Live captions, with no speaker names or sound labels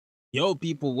Yo,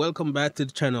 people, welcome back to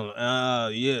the channel.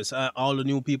 Yes, all the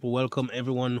new people, welcome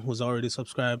everyone who's already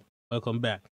subscribed. Welcome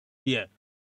back. Yeah,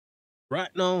 right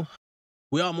now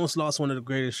we almost lost one of the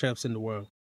greatest chefs in the world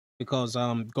because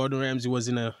Gordon Ramsay was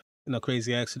in a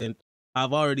crazy accident.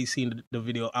 I've already seen the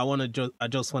video. I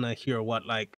just want to hear what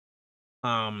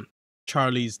um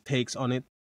Charlie's takes on it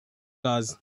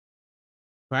because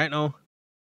right now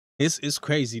it's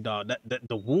crazy, dog. That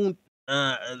the wound,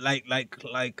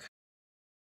 like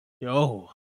yo,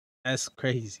 that's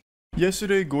crazy.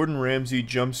 Yesterday, Gordon Ramsay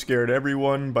jump-scared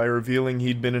everyone by revealing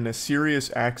he'd been in a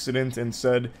serious accident and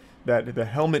said that the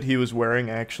helmet he was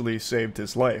wearing actually saved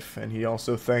his life. And he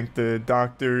also thanked the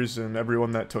doctors and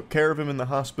everyone that took care of him in the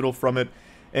hospital from it.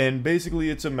 And basically,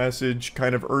 it's a message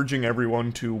kind of urging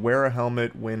everyone to wear a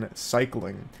helmet when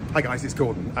cycling. Hi guys, it's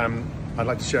Gordon. I'd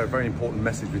like to share a very important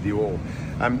message with you all.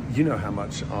 You know how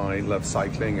much I love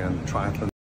cycling and triathlon.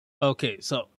 Okay,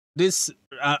 so this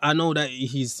I know that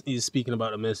he's speaking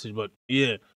about a message, but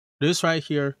yeah, this right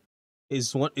here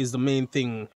is what is the main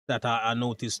thing that I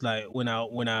noticed like when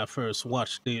I first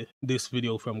watched this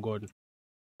video from Gordon.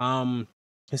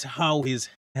 It's how his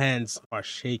hands are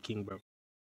shaking, bro.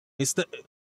 It's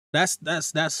that's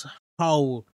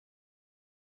how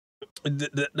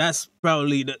that's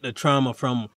probably the trauma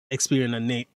from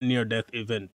experiencing a near death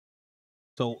event.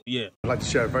 So yeah, I'd like to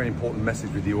share a very important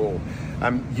message with you all.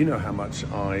 You know how much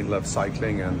I love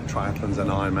cycling and triathlons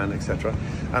and Ironman, etc.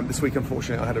 This week,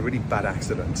 unfortunately, I had a really bad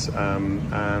accident,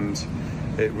 and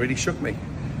it really shook me.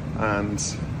 And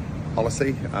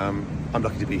honestly, I'm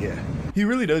lucky to be here. He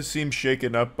really does seem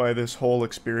shaken up by this whole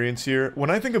experience here. When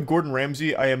I think of Gordon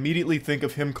Ramsay, I immediately think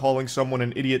of him calling someone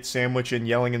an idiot sandwich and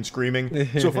yelling and screaming.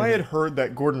 So if I had heard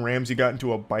that Gordon Ramsay got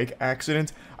into a bike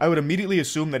accident, I would immediately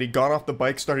assume that he got off the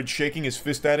bike, started shaking his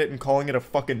fist at it and calling it a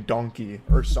fucking donkey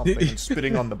or something and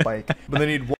spitting on the bike. But then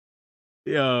he'd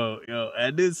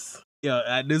and this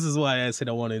is why I said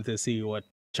I wanted to see what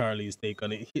Charlie's take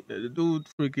on it. The dude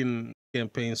freaking can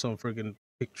paint some freaking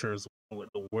pictures with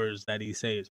the words that he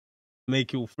says,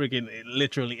 make you freaking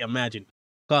literally imagine.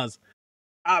 Cause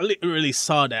I literally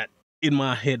saw that in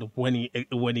my head when he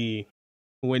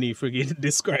freaking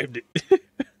described it,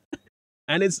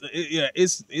 and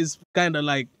it's kind of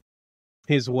like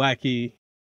his wacky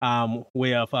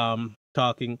way of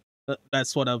talking.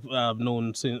 That's what I've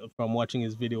known from watching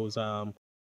his videos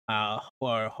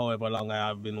for however long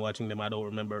I've been watching them. I don't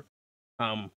remember.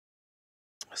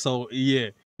 So yeah,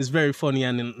 it's very funny,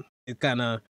 and it kind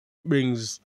of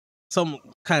brings some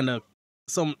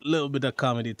little bit of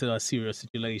comedy to a serious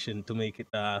situation to make it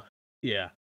yeah,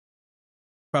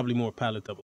 probably more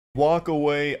palatable. walk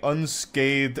away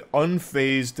unscathed,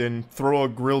 unfazed, and throw a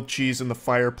grilled cheese in the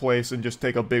fireplace and just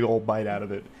take a big old bite out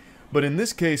of it. But in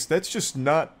this case, that's just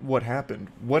not what happened.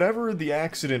 Whatever the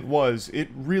accident was, it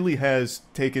really has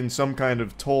taken some kind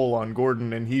of toll on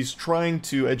Gordon, and he's trying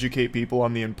to educate people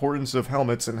on the importance of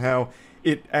helmets and how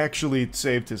it actually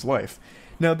saved his life.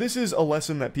 Now, this is a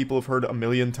lesson that people have heard a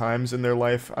million times in their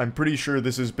life. I'm pretty sure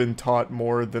this has been taught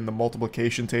more than the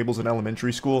multiplication tables in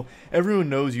elementary school. Everyone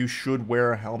knows you should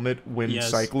wear a helmet when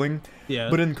cycling. Yeah.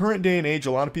 But in current day and age,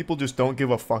 a lot of people just don't give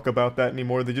a fuck about that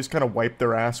anymore. They just kind of wipe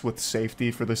their ass with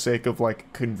safety for the sake of,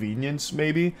 like, convenience,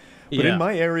 maybe. But in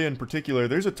my area in particular,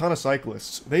 there's a ton of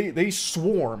cyclists. They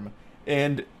swarm,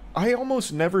 and I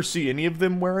almost never see any of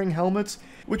them wearing helmets,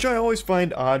 which I always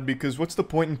find odd because what's the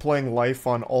point in playing life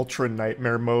on Ultra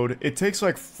Nightmare mode? It takes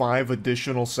like 5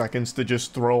 additional seconds to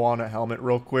just throw on a helmet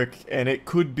real quick, and it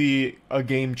could be a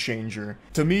game changer.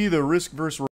 To me, the risk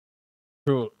versus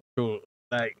True.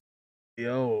 Like,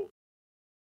 yo,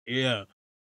 yeah,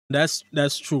 that's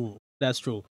true. That's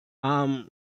true.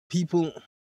 People,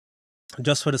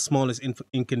 just for the smallest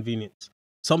inconvenience,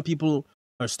 some people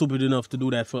are stupid enough to do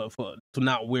that to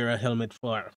not wear a helmet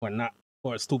for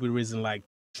a stupid reason like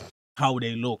how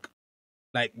they look.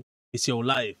 Like, it's your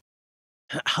life.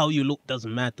 How you look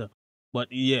doesn't matter. But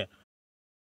yeah,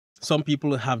 some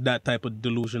people have that type of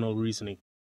delusional reasoning.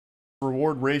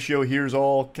 reward ratio here's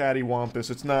all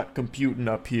cattywampus. It's not computing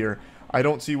up here. I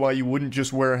don't see why you wouldn't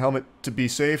just wear a helmet to be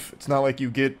safe. It's not like you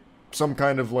get some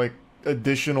kind of like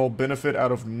additional benefit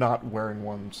out of not wearing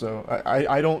one. So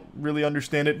I don't really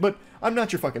understand it, but I'm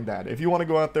not your fucking dad. If you want to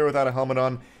go out there without a helmet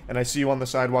on and I see you on the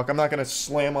sidewalk, I'm not going to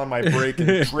slam on my brake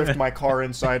and drift my car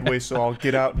in sideways, so I'll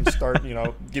get out and start, you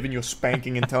know, giving you a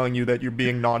spanking and telling you that you're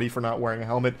being naughty for not wearing a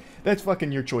helmet. That's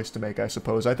fucking your choice to make, I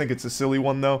suppose. I think it's a silly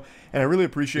one, though, and I really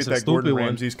appreciate that Gordon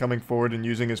Ramsay's coming forward and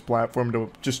using his platform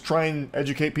to just try and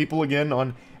educate people again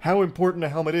on how important a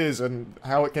helmet is and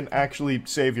how it can actually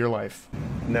save your life.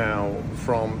 Now,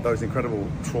 from those incredible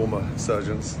trauma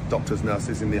surgeons, doctors,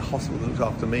 nurses in the hospital that looked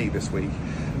after me this week,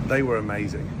 They were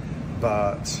amazing,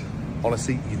 but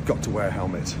honestly, you've got to wear a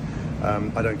helmet.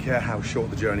 I don't care how short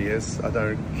the journey is. I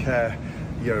don't care,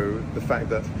 you know, the fact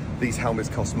that these helmets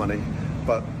cost money,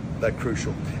 but they're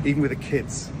crucial. Even with the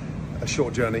kids, a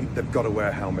short journey, they've got to wear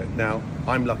a helmet. Now,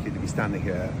 I'm lucky to be standing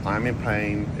here. I'm in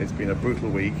pain. It's been a brutal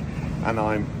week, and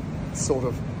I'm sort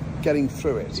of getting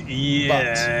through it.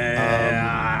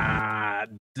 Yeah,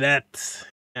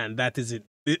 that is it.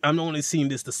 I'm only seeing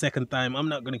this the second time. I'm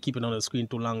not gonna keep it on the screen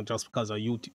too long just because of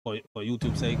YouTube, for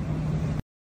YouTube's sake.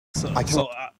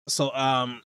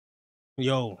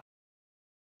 Yo,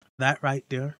 that right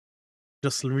there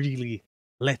just really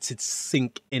lets it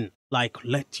sink in. Like,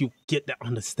 let you get the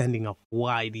understanding of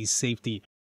why these safety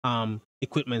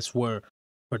equipments were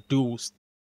produced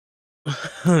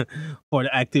for the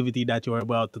activity that you're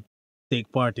about to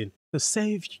take part in, to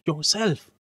save yourself.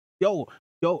 The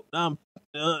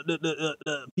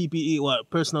PPE, what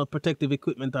personal protective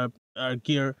equipment, our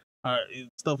gear, our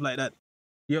stuff like that.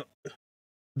 Yo,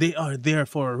 they are there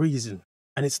for a reason,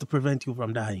 and it's to prevent you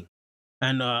from dying.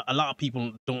 And a lot of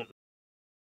people don't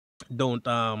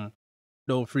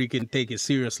freaking take it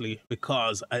seriously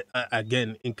because,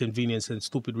 again, inconvenience and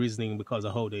stupid reasoning because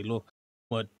of how they look.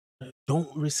 But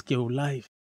don't risk your life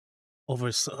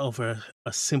over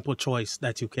a simple choice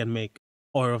that you can make,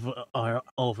 or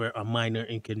over a minor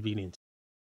inconvenience.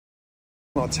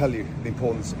 I'll tell you the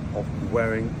importance of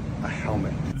wearing a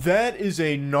helmet. That is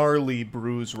a gnarly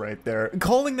bruise right there.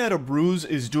 Calling that a bruise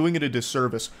is doing it a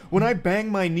disservice. When I bang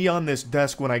my knee on this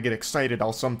desk when I get excited,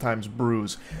 I'll sometimes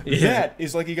bruise. Yeah. That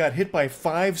is like you got hit by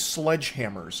 5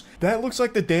 sledgehammers. That looks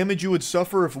like the damage you would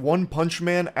suffer if One Punch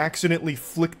Man accidentally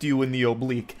flicked you in the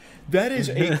oblique. That is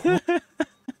a...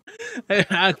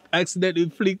 accidentally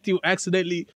flicked you,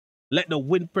 accidentally let the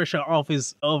wind pressure off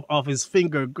his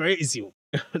finger graze you.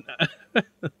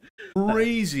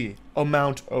 Crazy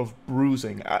amount of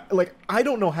bruising. I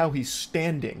don't know how he's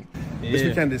standing. Yeah. This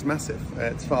weekend is massive.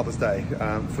 It's Father's Day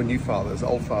for new fathers,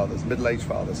 old fathers, middle-aged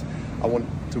fathers. I want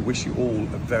to wish you all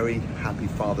a very happy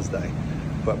Father's Day.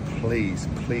 But please,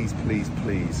 please, please,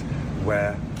 please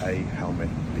wear a helmet,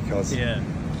 because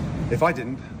if I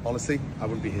didn't, honestly, I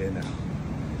wouldn't be here now.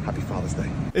 Happy Father's Day.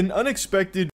 An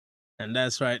unexpected... And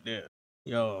that's right there.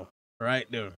 Yo, right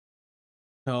there.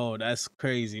 Oh, that's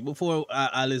crazy. Before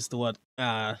I listen to what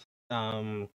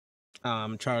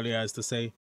Charlie has to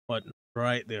say, but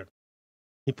right there,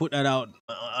 he put that out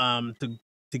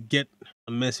to get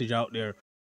a message out there,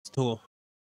 to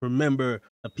remember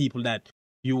the people that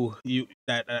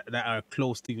that are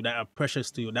close to you, that are precious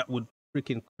to you, that would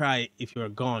freaking cry if you're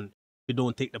gone, if you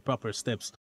don't take the proper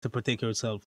steps to protect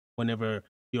yourself whenever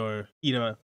you're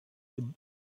either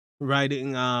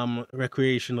riding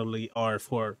recreationally or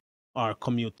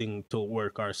commuting to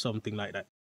work or something like that.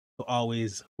 So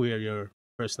always wear your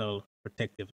personal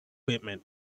protective equipment.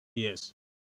 Yes,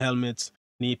 helmets,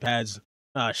 knee pads,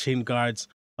 shin guards.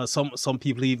 Some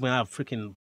people even have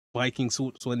freaking Viking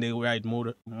suits when they ride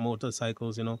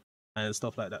motorcycles, you know, and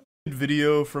stuff like that.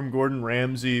 Video from Gordon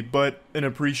Ramsay, but an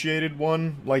appreciated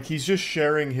one. Like, he's just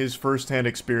sharing his firsthand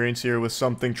experience here with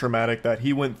something traumatic that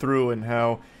he went through, and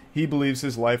how he believes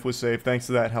his life was saved thanks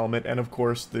to that helmet, and of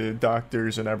course the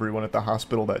doctors and everyone at the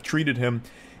hospital that treated him,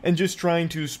 and just trying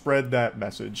to spread that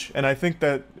message. And I think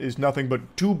that is nothing but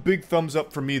 2 big thumbs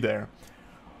up for me there.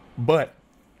 But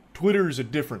Twitter is a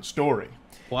different story.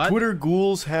 What? Twitter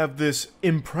ghouls have this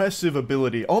impressive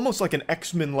ability, almost like an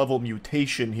X-Men level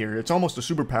mutation here, it's almost a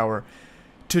superpower,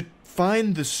 to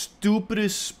find the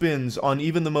stupidest spins on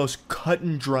even the most cut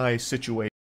and dry situations.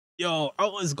 Yo, I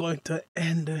was going to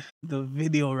end the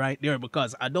video right there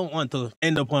because I don't want to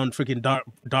end up on freaking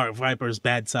Dark Viper's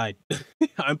bad side.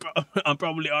 I'm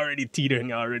probably already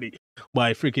teetering already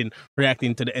by freaking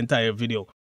reacting to the entire video.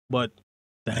 But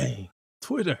dang,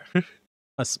 Twitter,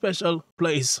 a special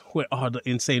place where all the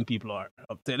insane people are.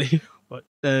 I'm telling you. But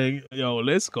dang, yo,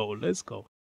 let's go. Let's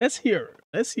hear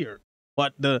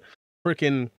what the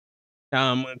freaking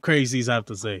crazies have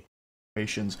to say.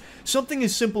 Something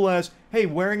as simple as, hey,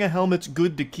 wearing a helmet's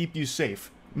good to keep you safe.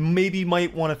 Maybe you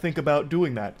might want to think about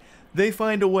doing that. They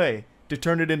find a way to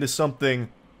turn it into something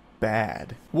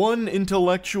bad. One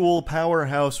intellectual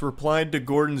powerhouse replied to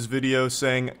Gordon's video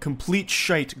saying, "Complete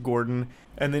shite, Gordon."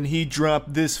 And then he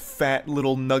dropped this fat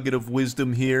little nugget of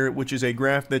wisdom here, which is a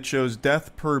graph that shows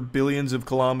death per billions of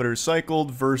kilometers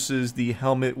cycled versus the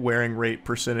helmet wearing rate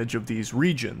percentage of these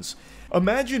regions.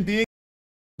 Imagine being...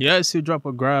 Yes, you drop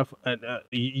a graph and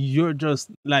you're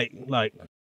just like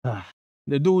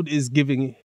the dude is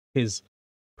giving his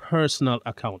personal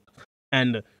account,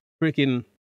 and in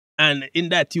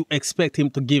that you expect him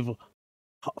to give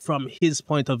from his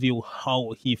point of view,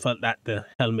 how he felt that the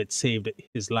helmet saved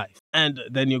his life. And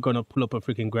then you're gonna pull up a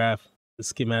freaking graph, the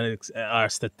schematics, or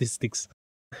statistics.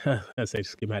 I say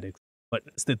schematics, but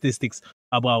statistics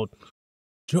about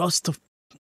just to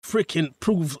freaking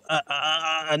prove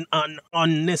an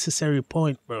unnecessary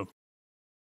point, bro.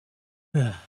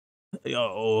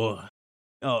 Yo,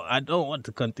 I don't want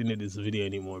to continue this video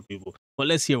anymore, people. But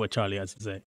let's hear what Charlie has to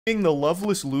say. Being the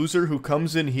loveless loser who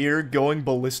comes in here going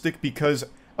ballistic because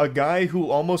a guy who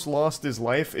almost lost his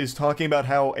life is talking about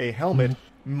how a helmet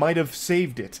might have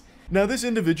saved it. Now, this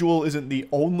individual isn't the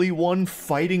only one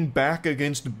fighting back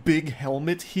against Big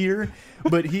Helmet here,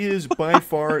 but he is by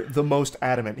far the most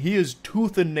adamant. He is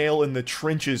tooth and nail in the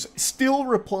trenches, still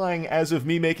replying as of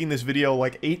me making this video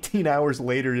like 18 hours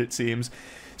later, it seems.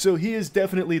 So he is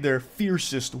definitely their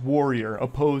fiercest warrior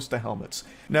opposed to helmets.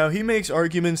 Now, he makes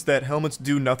arguments that helmets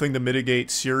do nothing to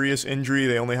mitigate serious injury.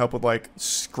 They only help with like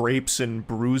scrapes and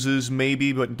bruises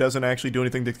maybe, but doesn't actually do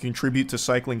anything to contribute to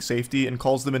cycling safety, and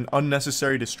calls them an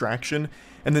unnecessary distraction,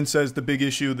 and then says the big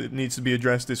issue that needs to be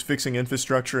addressed is fixing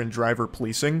infrastructure and driver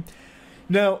policing.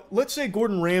 Now, let's say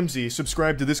Gordon Ramsay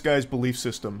subscribed to this guy's belief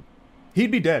system.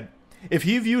 He'd be dead. If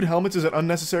he viewed helmets as an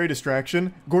unnecessary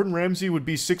distraction, Gordon Ramsay would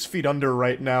be 6 feet under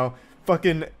right now,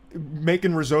 fucking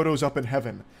making risottos up in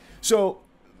heaven. So,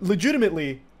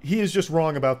 legitimately, he is just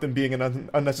wrong about them being an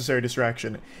unnecessary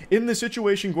distraction. In the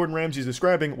situation Gordon Ramsay is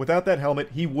describing, without that helmet,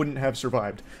 he wouldn't have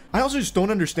survived. I also just don't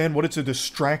understand what it's a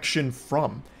distraction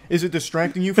from. Is it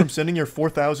distracting you from sending your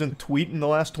 4,000th tweet in the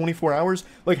last 24 hours?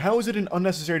 Like, how is it an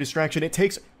unnecessary distraction? It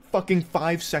takes fucking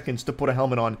 5 seconds to put a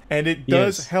helmet on, and it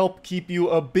does help keep you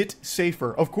a bit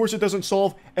safer. Of course, it doesn't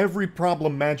solve every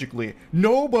problem magically.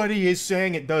 Nobody is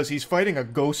saying it does. He's fighting a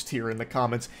ghost here in the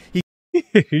comments.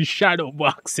 Shadow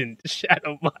boxing.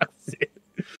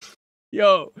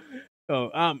 Yo,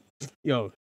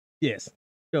 yes.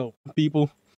 Yo,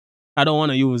 people, I don't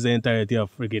want to use the entirety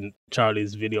of freaking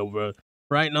Charlie's video, bro.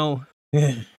 Right now,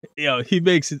 yo, he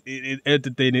makes it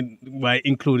entertaining by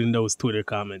including those Twitter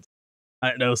comments.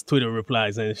 Those Twitter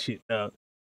replies and shit.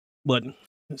 But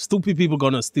stupid people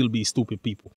gonna still be stupid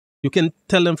people. You can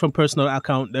tell them from personal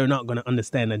account, they're not gonna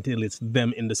understand until it's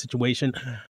them in the situation,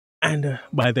 and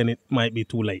by then it might be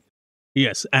too late.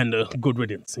 Yes, and good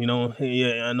riddance. You know,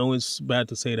 yeah, I know it's bad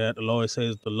to say that. The Lord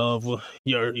says to love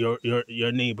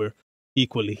your neighbor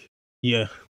equally. Yeah,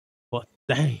 but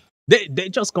dang. They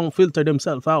just gonna filter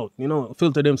themselves out, you know,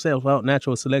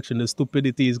 natural selection. The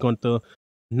stupidity is going to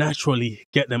naturally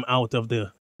get them out of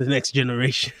the next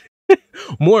generation.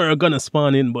 More are gonna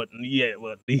spawn in, but yeah,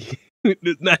 but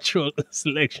the natural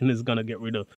selection is gonna get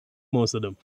rid of most of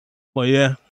them. But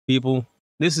yeah, people,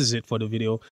 this is it for the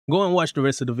video. Go and watch the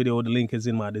rest of the video. The link is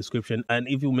in my description. And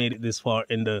if you made it this far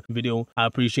in the video, I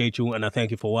appreciate you and I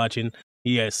thank you for watching.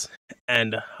 Yes,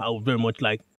 and I would very much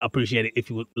appreciate it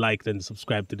if you would like and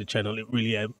subscribe to the channel. It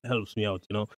really helps me out,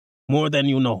 you know. More than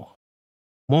you know.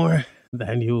 More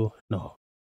than you know.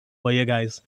 But yeah,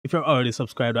 guys, if you're already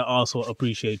subscribed, I also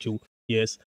appreciate you.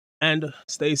 Yes, and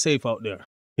stay safe out there.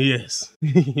 Yes,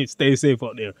 stay safe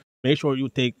out there. Make sure you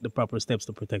take the proper steps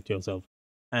to protect yourself.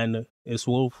 And it's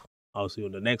Wolf. I'll see you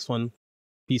in the next one.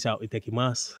 Peace out.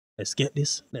 Itekimasu. Let's get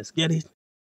this. Let's get it.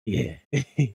 Yeah.